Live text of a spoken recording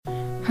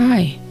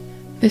Hi,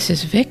 this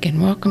is Vic,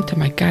 and welcome to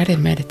my guided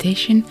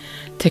meditation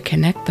to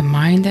connect the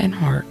mind and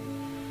heart.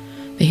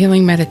 The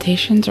healing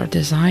meditations are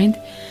designed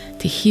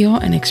to heal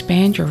and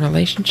expand your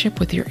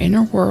relationship with your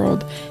inner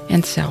world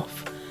and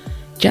self,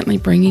 gently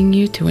bringing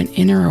you to an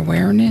inner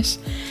awareness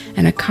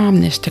and a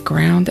calmness to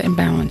ground and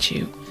balance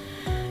you.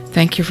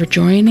 Thank you for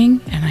joining,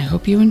 and I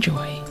hope you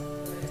enjoy.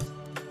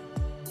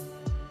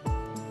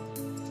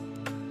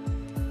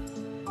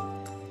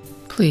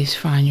 Please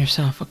find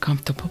yourself a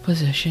comfortable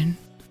position.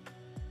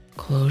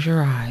 Close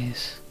your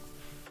eyes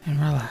and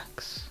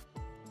relax.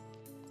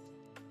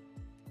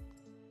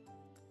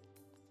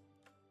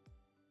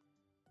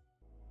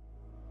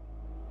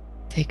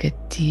 Take a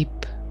deep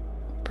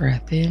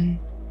breath in.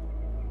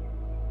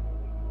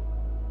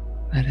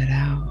 Let it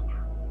out.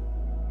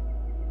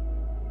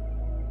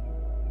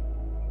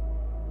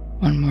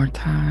 One more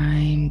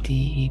time,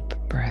 deep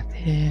breath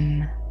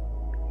in.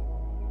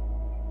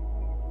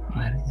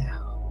 Let it out.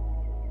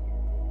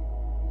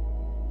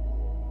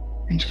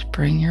 And just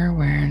bring your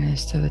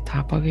awareness to the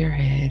top of your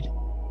head,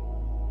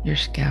 your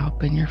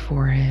scalp and your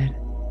forehead.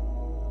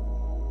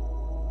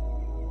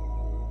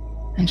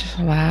 And just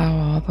allow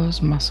all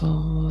those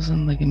muscles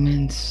and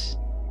ligaments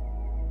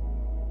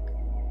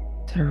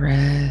to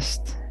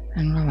rest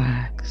and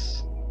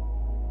relax.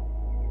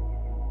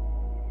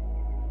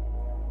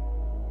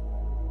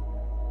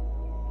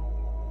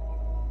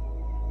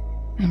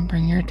 And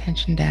bring your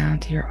attention down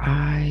to your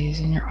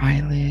eyes and your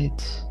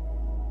eyelids.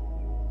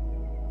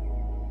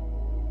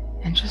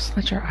 And just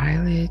let your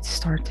eyelids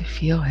start to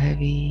feel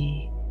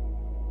heavy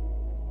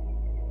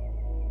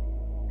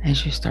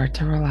as you start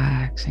to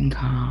relax and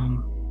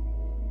calm.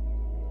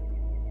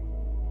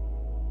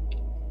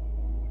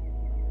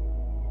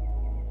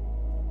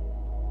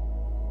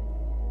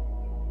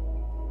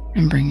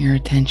 And bring your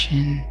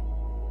attention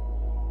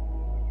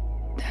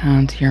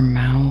down to your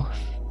mouth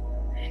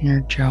and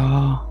your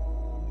jaw.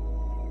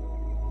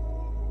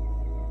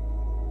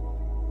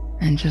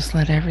 And just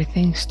let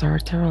everything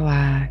start to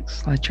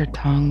relax. Let your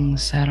tongue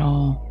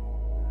settle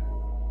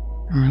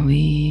and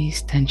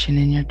release tension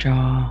in your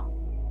jaw.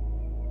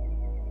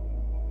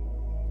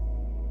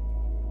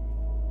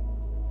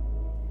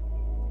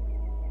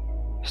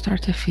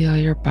 Start to feel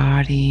your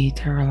body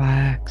to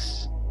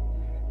relax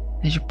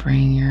as you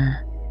bring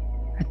your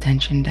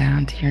attention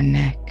down to your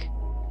neck.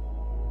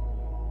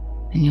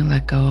 And you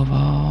let go of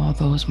all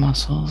those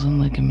muscles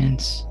and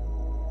ligaments.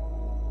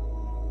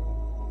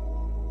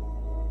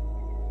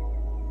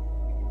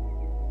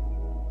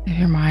 If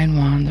your mind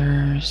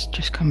wanders,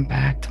 just come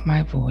back to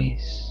my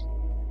voice.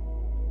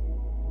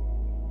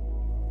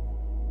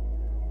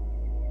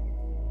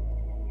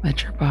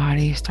 Let your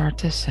body start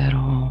to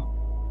settle.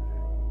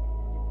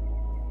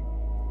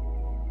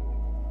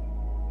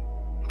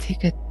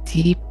 Take a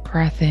deep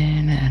breath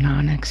in, and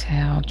on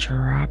exhale,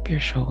 drop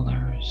your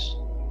shoulders.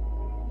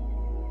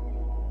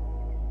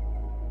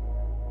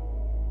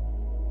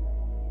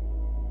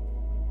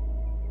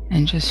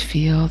 And just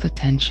feel the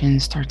tension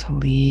start to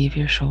leave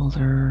your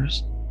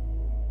shoulders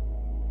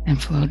and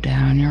flow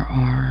down your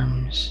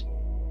arms,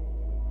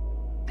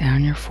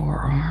 down your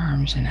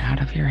forearms and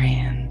out of your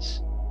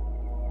hands.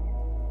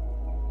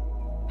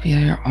 Feel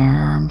your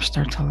arms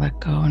start to let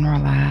go and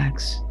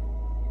relax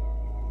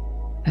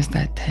as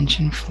that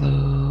tension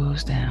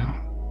flows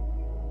down.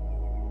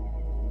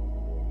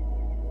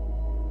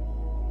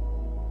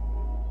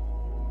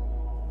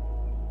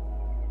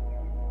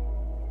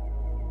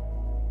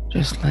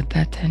 Just let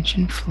that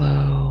tension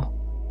flow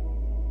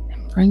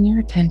and bring your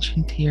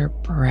attention to your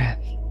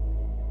breath.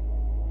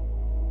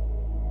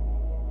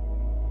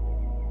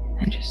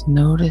 And just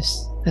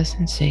notice the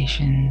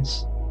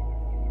sensations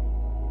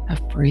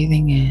of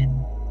breathing in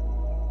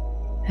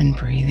and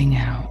breathing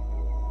out.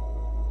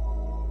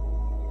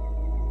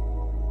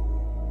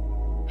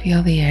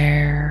 Feel the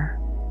air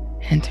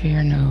enter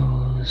your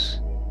nose,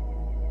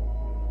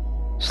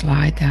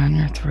 slide down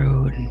your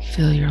throat and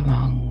fill your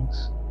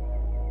lungs.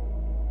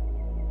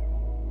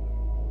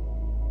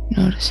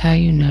 Notice how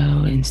you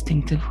know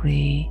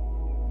instinctively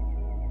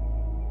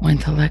when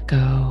to let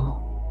go.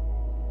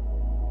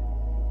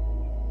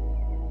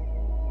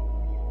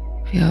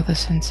 Feel the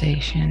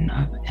sensation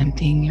of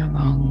emptying your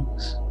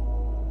lungs.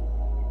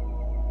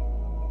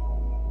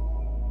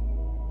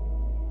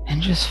 And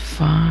just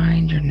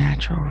find your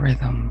natural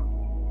rhythm.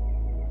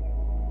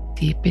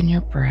 Deepen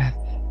your breath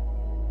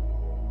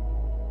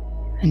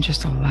and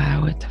just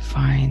allow it to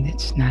find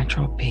its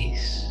natural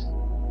pace.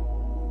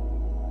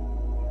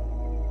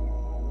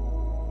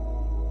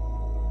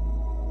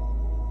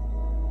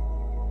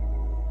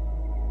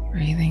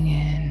 Breathing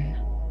in,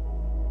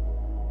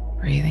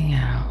 breathing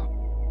out,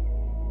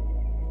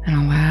 and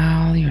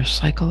allow your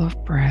cycle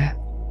of breath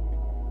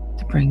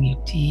to bring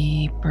you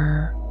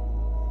deeper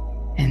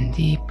and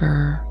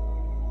deeper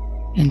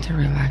into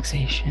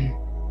relaxation.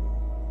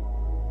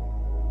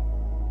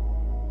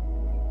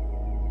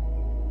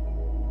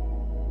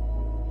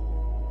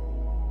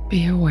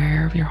 Be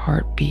aware of your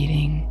heart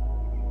beating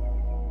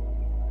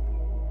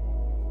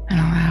and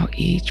allow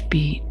each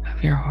beat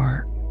of your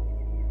heart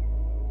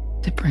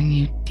to bring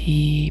you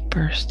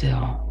deeper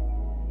still.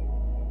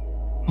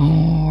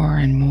 more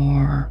and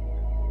more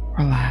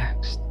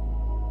relaxed.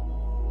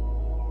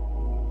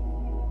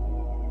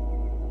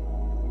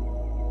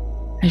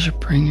 As you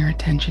bring your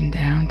attention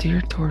down to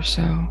your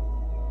torso,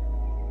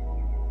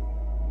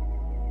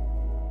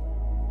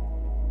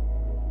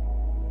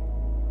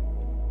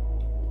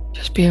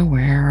 just be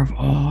aware of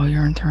all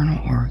your internal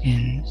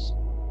organs.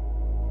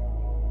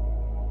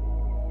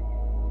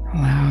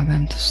 Allow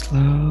them to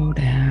slow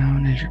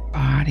down as your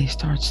body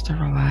starts to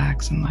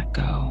relax and let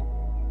go.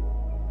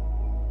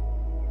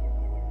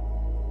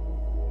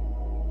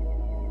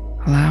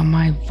 Allow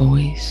my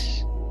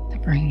voice to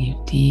bring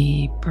you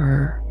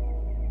deeper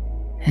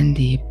and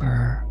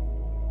deeper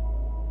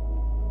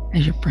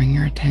as you bring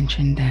your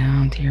attention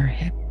down to your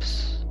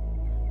hips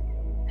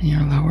and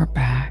your lower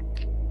back.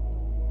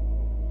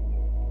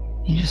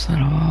 You just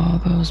let all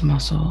those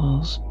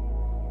muscles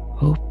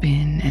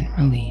open and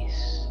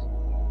release.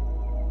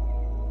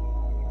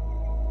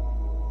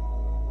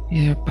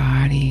 Your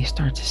body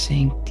start to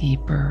sink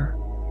deeper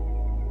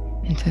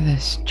into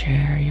this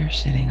chair you're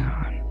sitting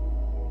on.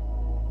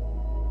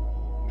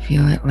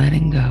 Feel it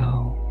letting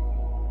go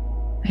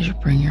as you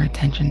bring your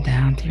attention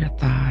down to your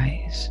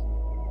thighs.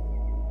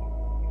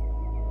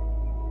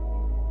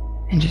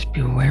 And just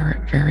be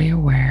very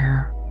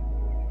aware,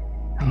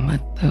 and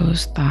let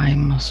those thigh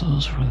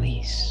muscles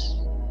release.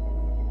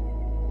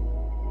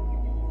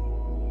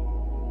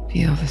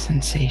 Feel the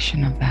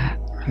sensation of that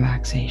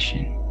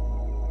relaxation.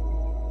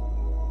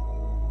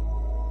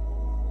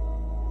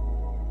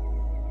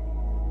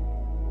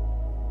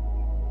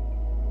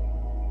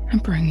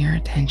 And bring your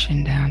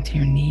attention down to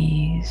your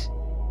knees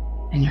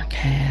and your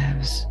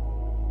calves.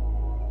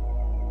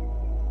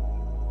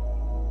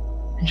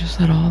 And just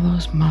let all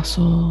those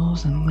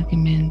muscles and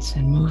ligaments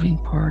and moving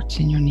parts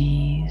in your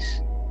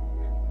knees,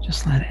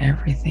 just let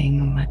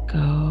everything let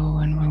go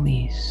and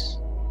release.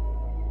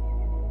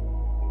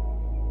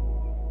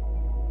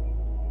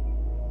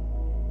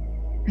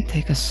 And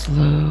take a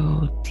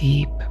slow,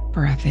 deep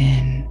breath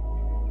in,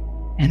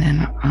 and then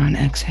on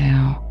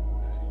exhale,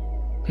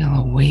 feel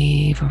a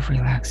wave of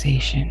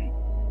relaxation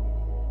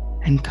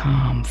and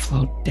calm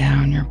float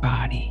down your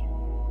body.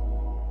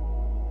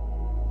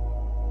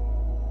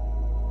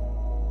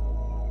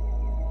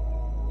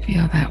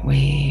 Feel that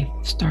wave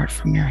start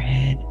from your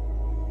head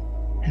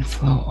and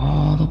flow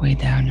all the way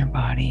down your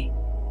body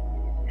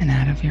and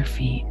out of your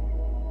feet.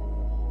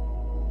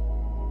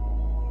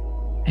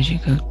 As you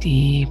go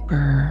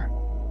deeper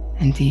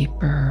and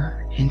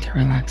deeper into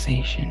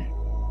relaxation.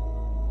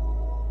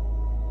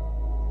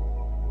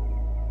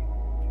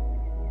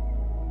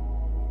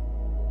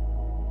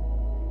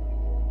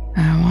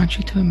 Now I want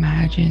you to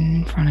imagine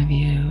in front of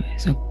you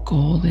is a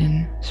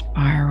golden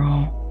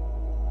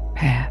spiral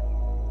path.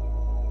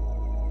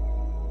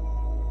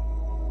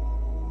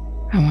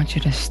 I want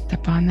you to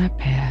step on that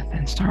path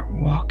and start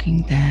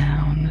walking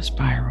down the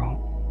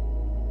spiral.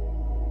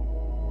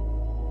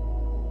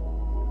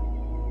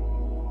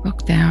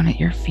 Look down at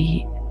your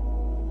feet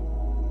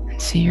and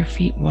see your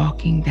feet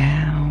walking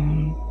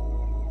down,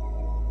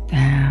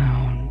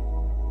 down,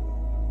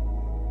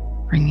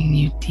 bringing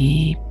you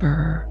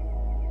deeper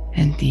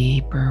and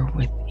deeper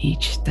with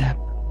each step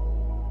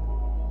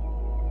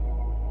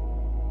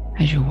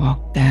as you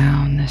walk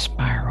down the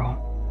spiral.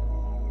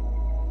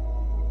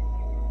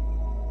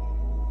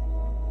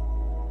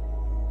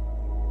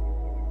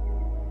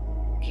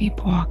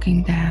 Keep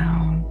walking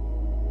down.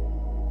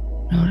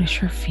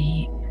 Notice your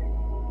feet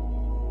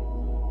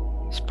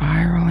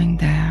spiraling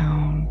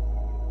down.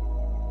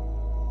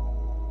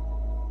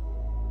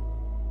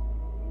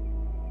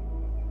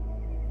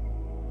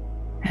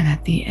 And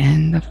at the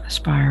end of the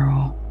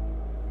spiral,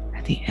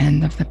 at the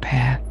end of the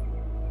path,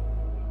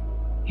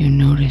 you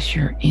notice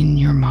you're in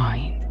your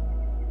mind,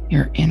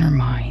 your inner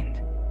mind.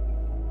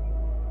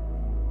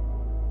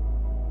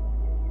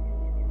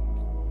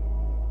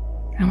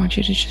 I want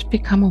you to just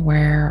become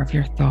aware of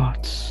your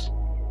thoughts.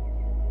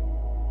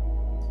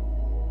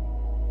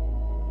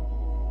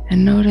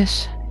 And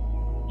notice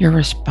your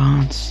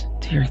response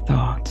to your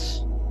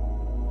thoughts.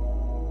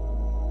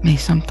 May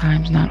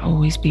sometimes not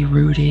always be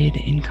rooted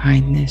in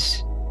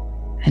kindness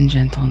and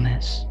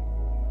gentleness.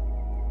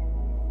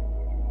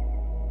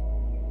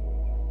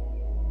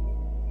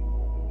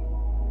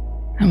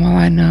 And while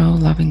I know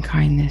loving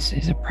kindness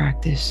is a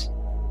practice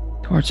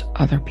towards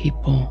other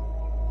people,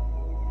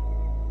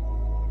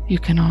 you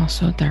can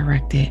also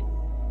direct it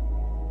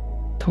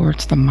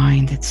towards the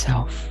mind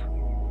itself.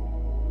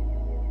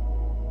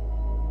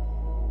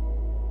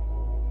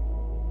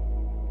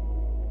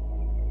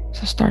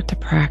 So start to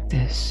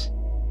practice.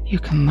 You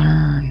can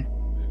learn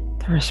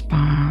to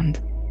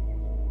respond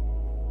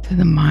to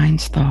the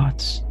mind's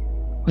thoughts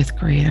with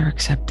greater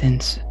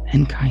acceptance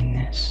and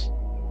kindness.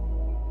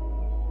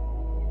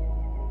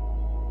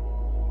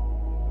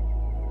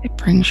 It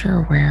brings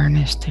your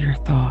awareness to your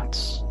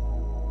thoughts.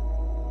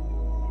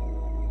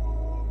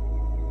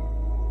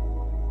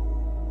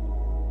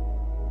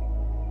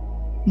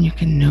 And you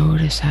can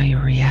notice how you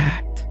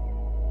react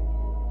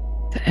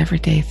to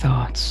everyday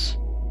thoughts.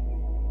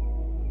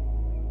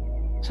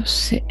 So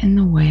sit in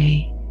the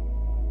way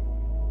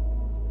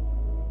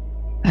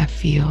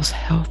feels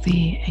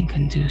healthy and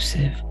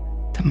conducive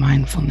to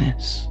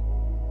mindfulness.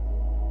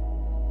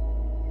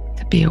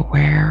 To be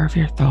aware of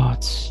your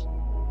thoughts,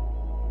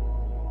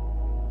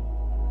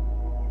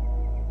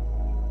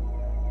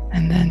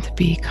 and then to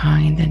be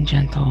kind and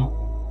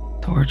gentle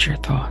towards your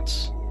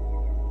thoughts.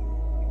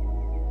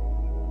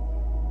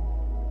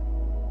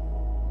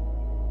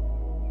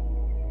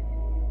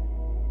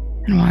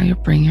 And while you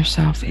bring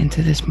yourself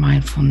into this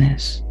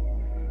mindfulness,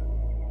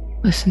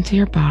 listen to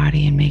your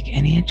body and make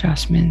any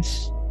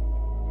adjustments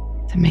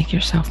to make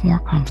yourself more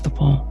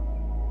comfortable.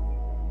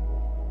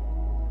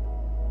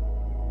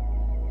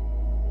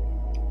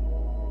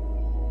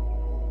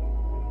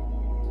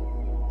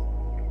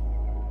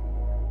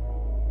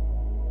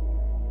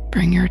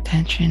 Bring your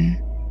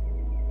attention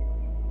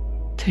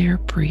to your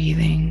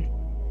breathing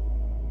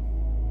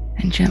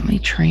and gently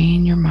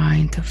train your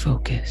mind to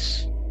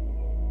focus.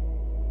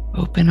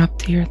 Open up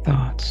to your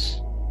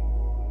thoughts,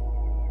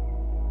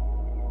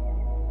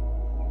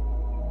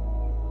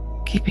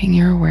 keeping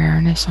your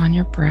awareness on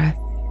your breath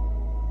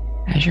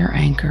as your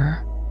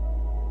anchor.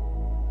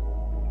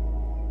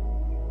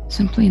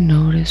 Simply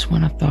notice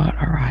when a thought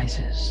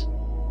arises.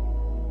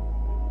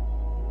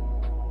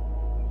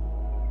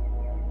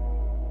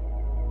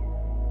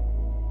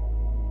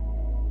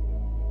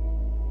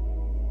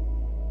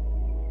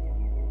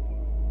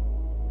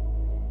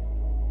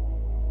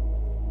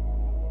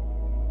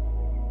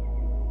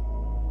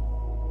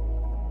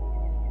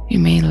 You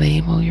may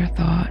label your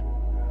thought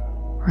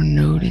or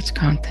note its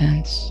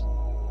contents,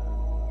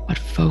 but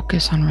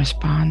focus on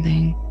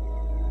responding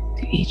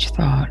to each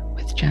thought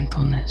with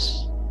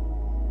gentleness.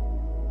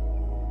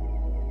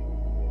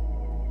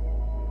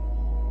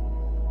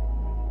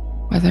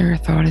 Whether your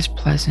thought is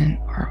pleasant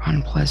or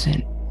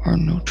unpleasant or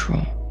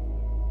neutral,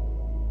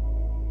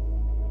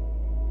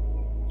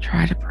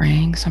 try to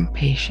bring some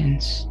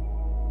patience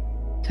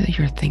to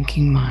your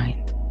thinking mind.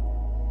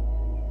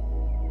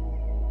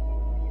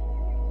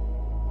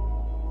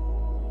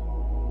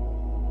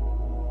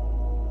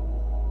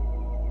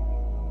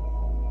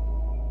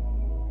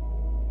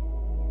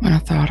 When a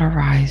thought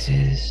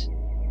arises,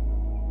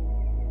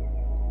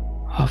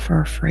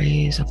 offer a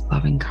phrase of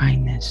loving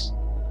kindness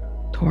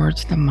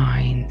towards the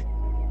mind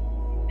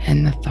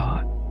and the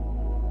thought.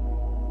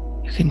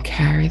 You can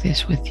carry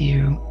this with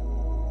you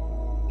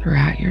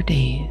throughout your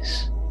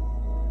days.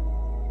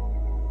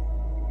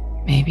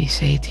 Maybe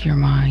say to your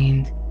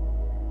mind,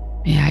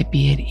 "May I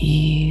be at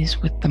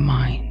ease with the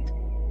mind.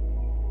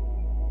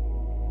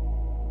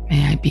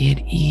 May I be at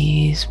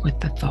ease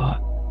with the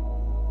thought."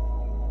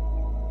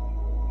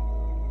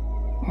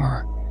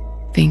 Or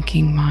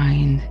thinking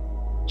mind,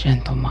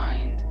 gentle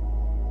mind.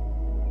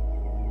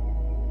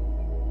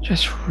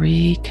 Just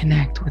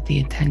reconnect with the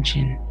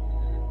intention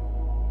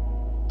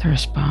to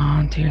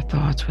respond to your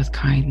thoughts with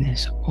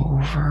kindness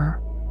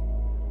over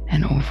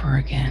and over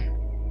again.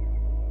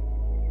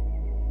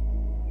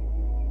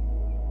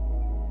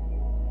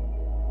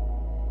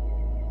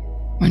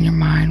 When your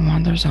mind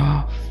wanders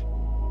off,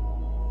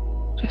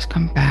 just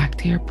come back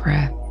to your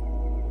breath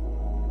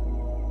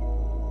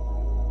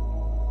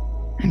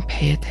and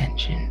pay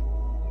attention.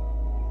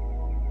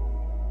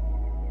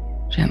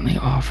 Gently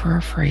offer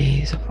a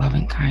phrase of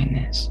loving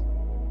kindness.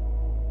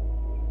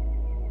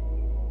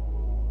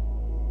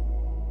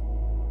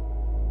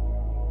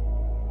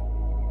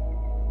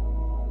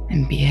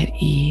 And be at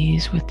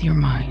ease with your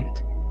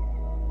mind.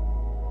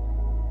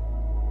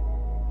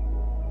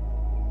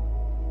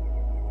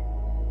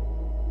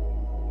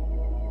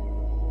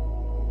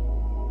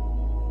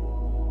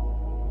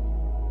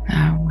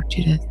 Now I want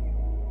you to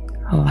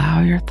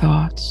allow your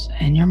thoughts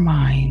and your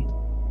mind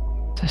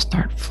to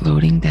start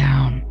floating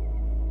down,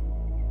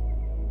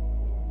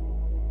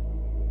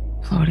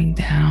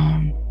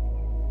 down,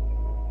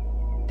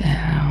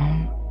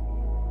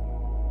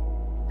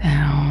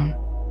 down,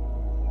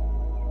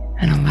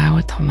 and allow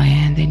it to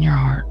land in your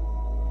heart.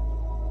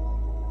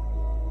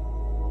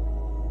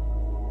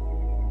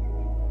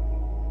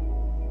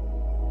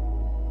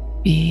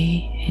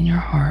 Be in your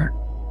heart.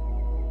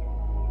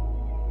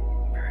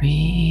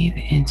 Breathe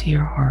into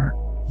your heart.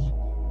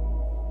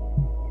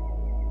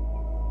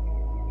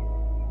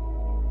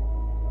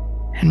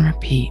 And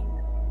repeat,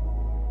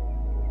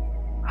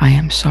 "I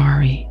am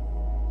sorry.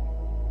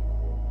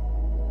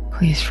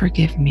 Please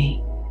forgive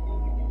me.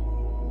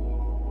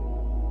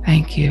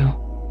 Thank you.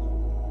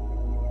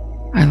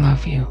 I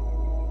love you."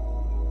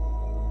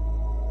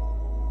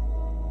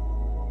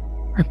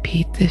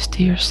 Repeat this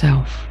to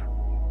yourself.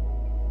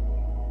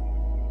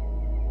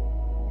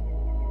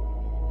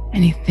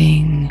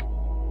 Anything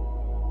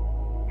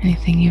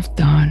you've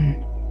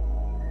done,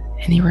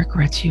 any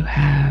regrets you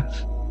have,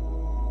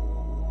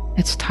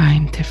 it's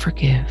time to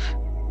forgive.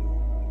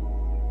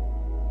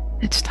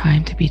 It's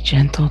time to be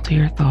gentle to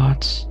your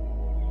thoughts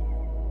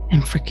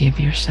and forgive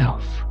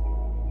yourself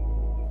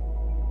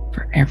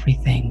for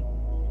everything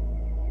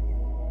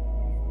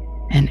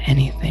and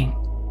anything.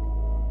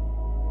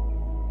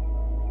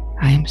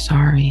 I am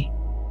sorry.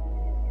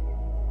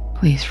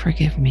 Please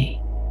forgive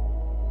me.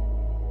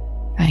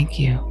 Thank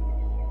you.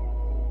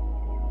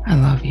 I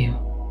love you.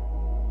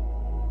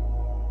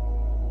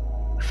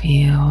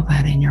 Feel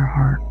that in your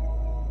heart.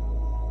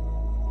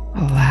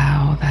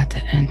 Allow that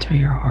to enter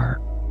your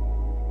heart.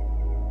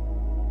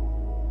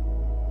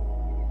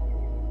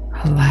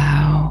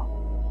 Allow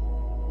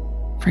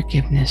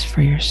forgiveness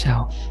for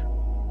yourself.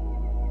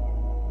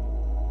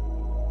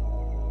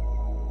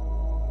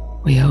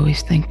 We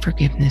always think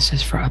forgiveness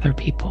is for other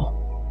people.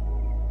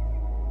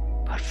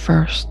 But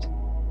first,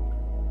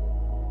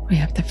 we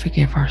have to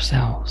forgive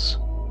ourselves.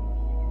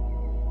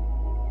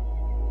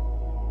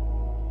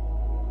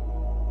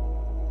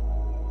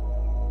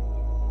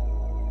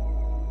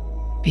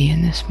 Be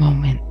in this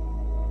moment.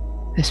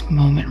 This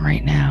moment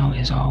right now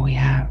is all we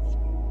have.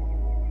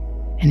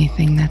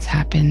 Anything that's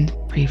happened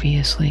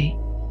previously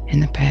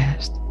in the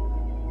past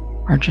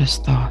are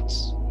just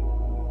thoughts.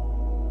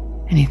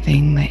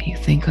 Anything that you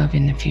think of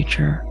in the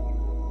future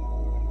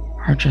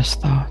are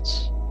just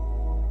thoughts.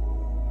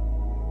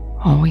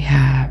 All we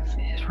have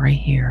is right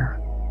here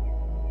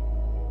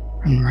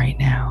and right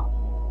now.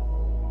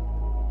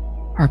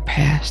 Our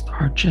past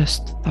are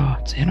just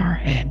thoughts in our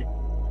head.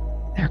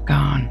 They're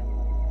gone.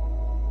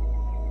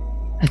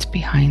 It's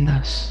behind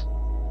us,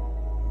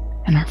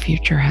 and our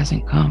future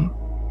hasn't come.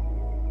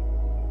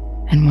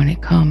 And when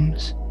it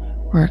comes,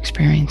 we're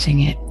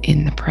experiencing it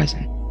in the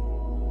present.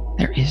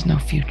 There is no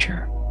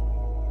future.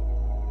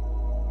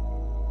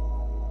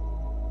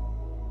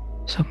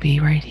 So be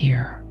right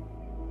here,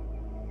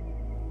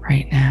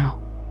 right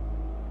now.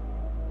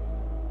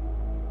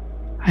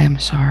 I am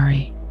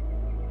sorry.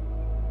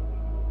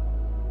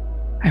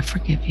 I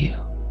forgive you.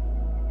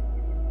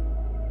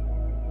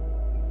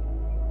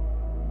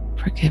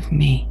 Forgive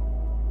me.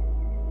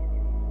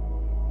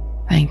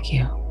 Thank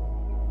you.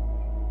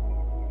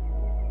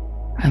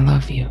 I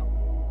love you.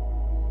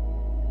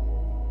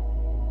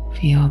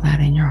 Feel that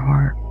in your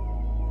heart.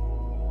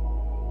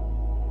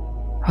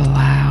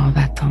 Allow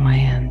that to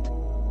land.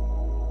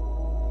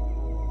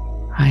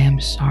 I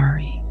am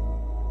sorry.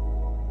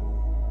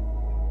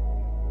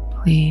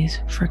 Please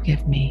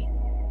forgive me.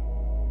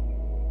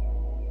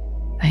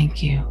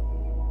 Thank you.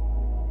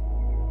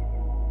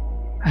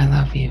 I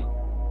love you.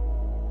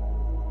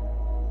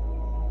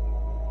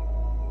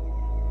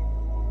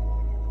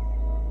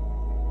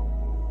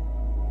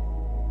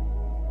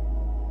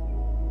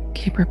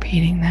 Keep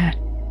repeating that.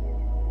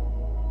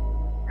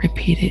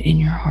 Repeat it in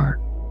your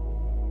heart.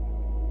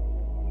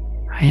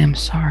 I am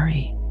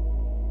sorry.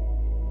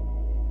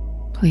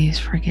 Please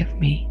forgive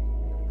me.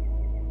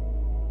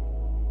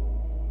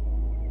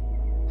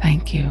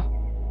 Thank you.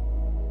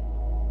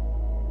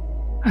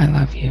 I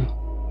love you.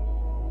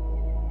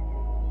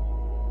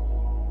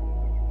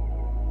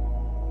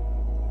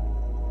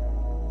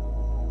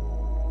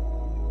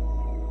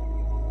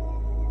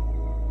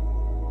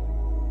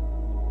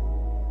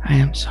 I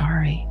am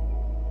sorry.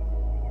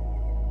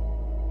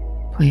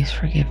 Please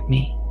forgive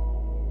me.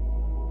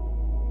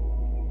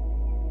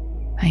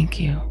 Thank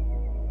you.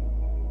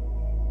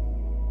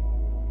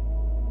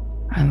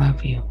 I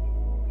love you.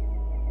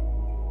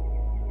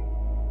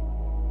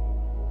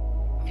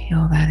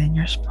 Feel that in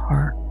your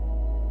heart.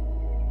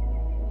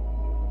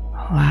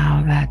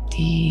 Allow that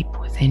deep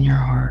within your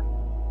heart.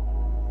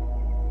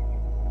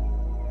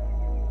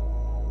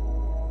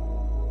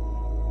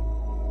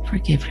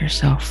 Forgive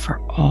yourself for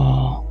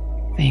all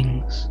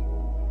things.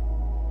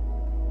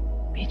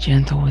 Be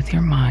gentle with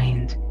your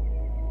mind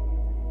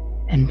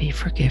and be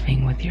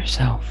forgiving with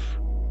yourself.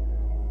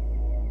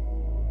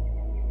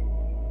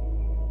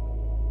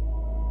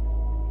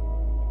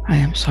 I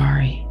am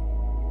sorry.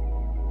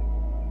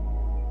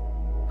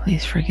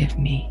 Please forgive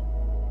me.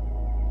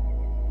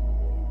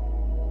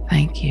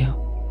 Thank you.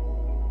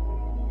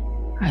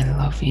 I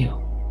love you.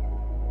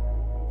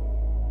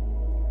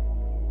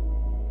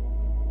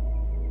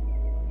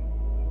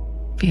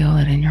 Feel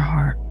it in your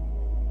heart.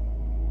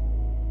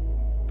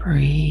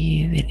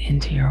 Breathe it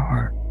into your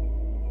heart.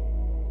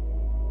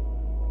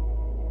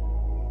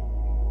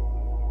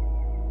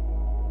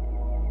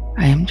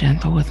 I am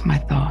gentle with my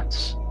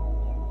thoughts.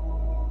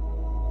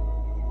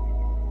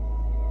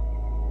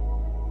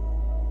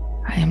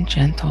 I am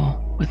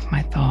gentle with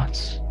my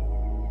thoughts.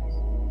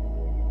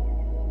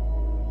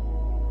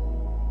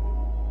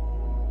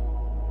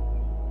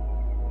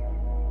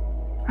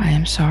 I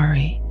am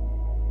sorry.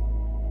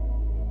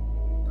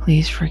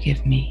 Please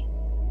forgive me.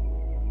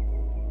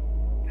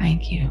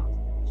 Thank you.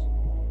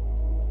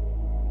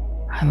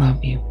 I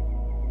love you.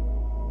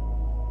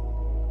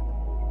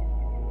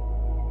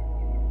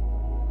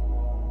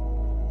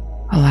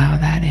 Allow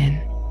that in.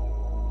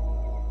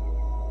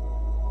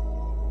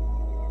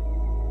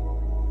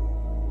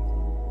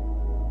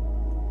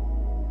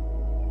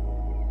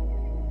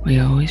 We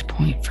always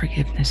point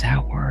forgiveness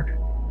outward.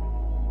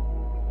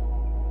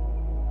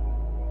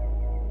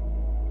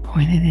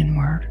 Point it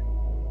inward.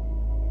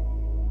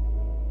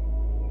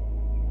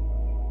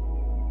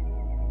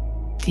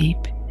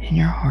 Deep in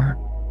your heart.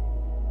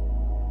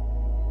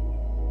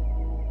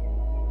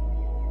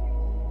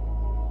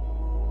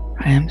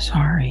 I am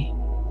sorry.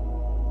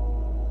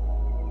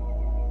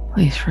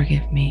 Please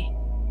forgive me.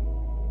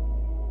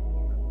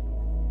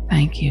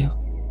 Thank you.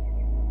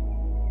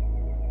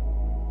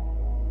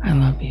 I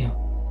love you.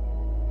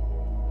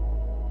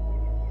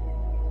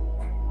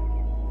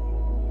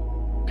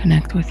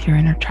 Connect with your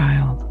inner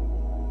child.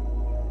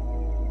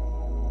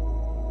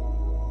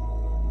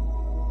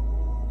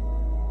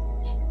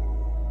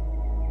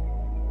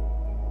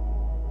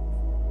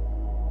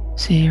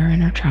 See your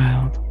inner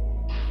child.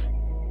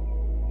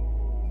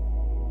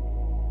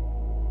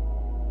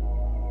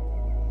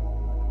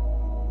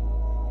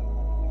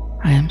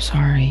 I am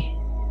sorry.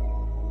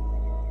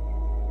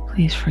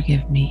 Please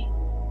forgive me.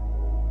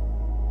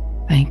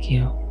 Thank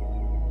you.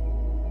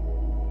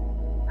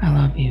 I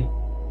love you.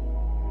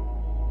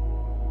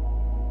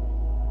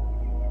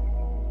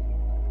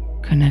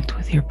 Connect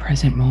with your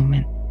present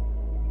moment.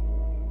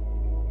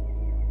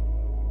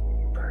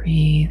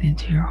 Breathe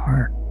into your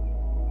heart.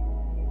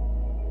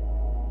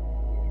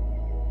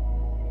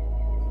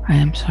 I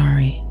am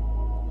sorry.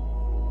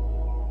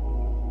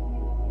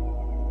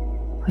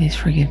 Please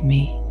forgive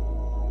me.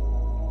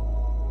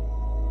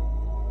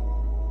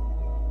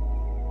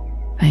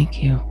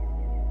 Thank you.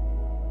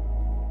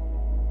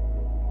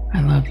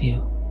 I love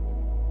you.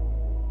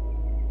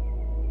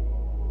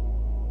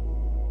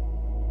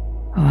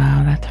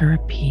 Allow that to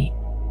repeat.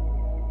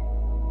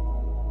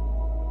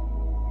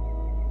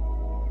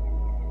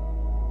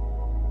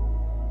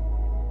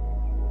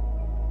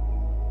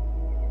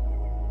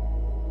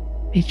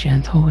 Be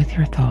gentle with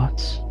your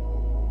thoughts.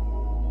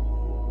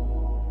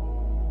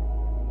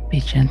 Be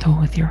gentle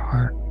with your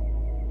heart.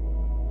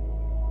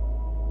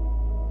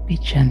 Be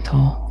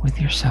gentle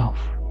with yourself.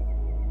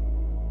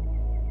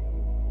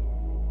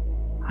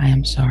 I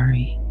am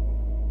sorry.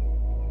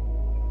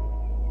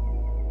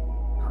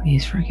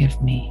 Please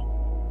forgive me.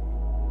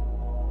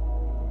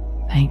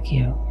 Thank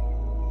you.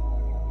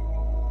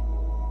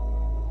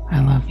 I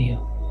love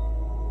you.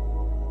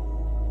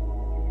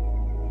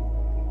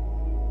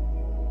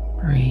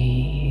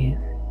 Breathe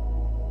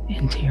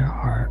into your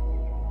heart.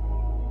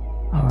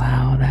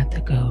 Allow that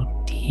to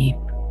go deep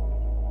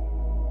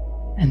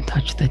and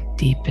touch the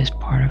deepest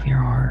part of your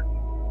heart.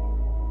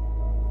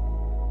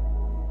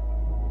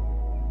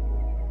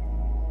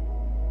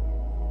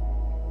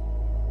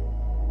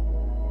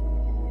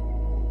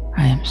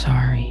 I am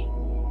sorry.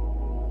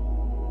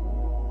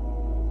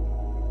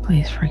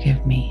 Please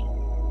forgive me.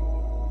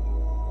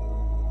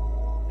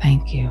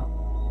 Thank you.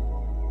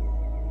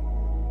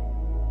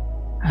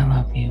 I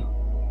love you.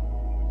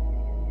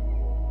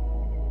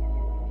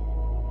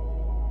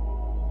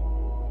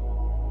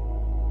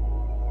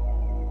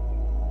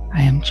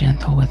 I am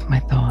gentle with my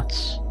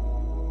thoughts.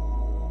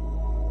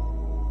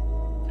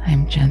 I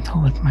am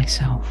gentle with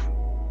myself.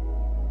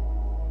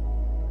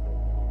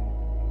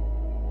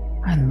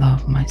 I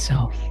love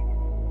myself.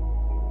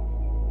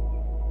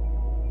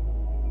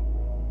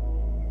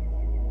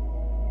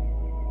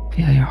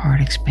 Feel your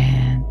heart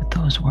expand with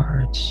those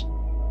words.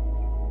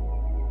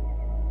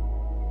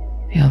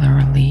 Feel the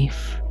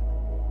relief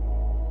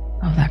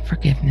of that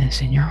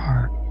forgiveness in your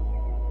heart.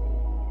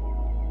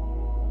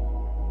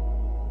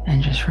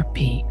 And just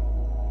repeat,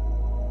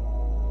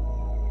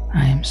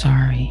 I am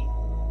sorry.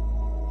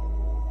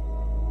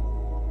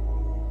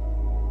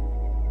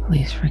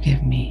 Please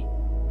forgive me.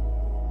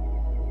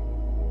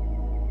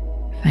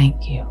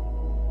 Thank you.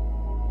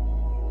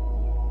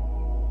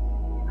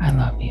 I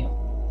love you.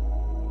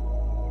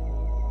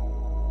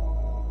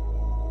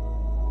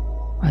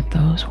 Let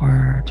those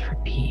words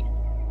repeat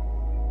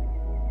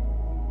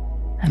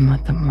and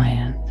let them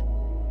land.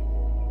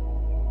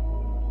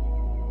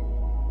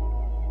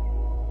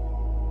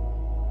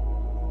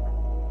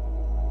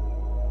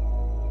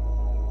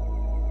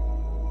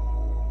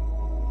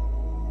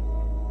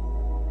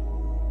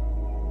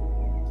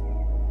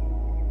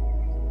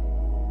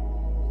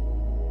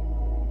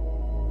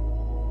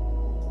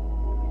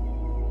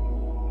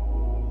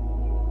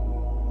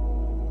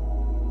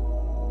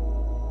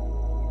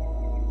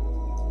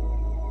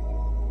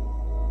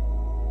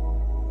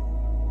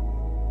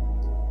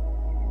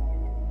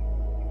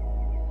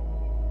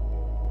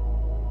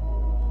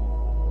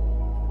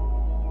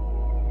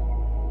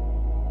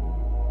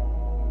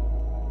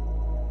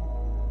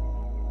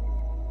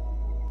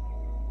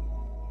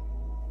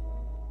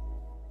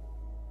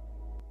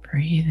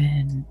 Breathe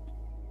in,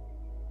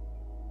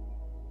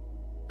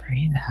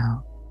 breathe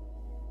out,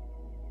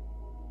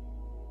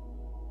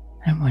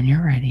 and when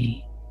you're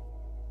ready,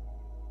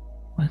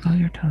 wiggle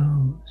your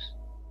toes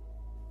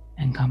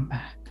and come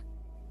back.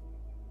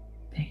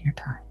 Take your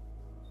time.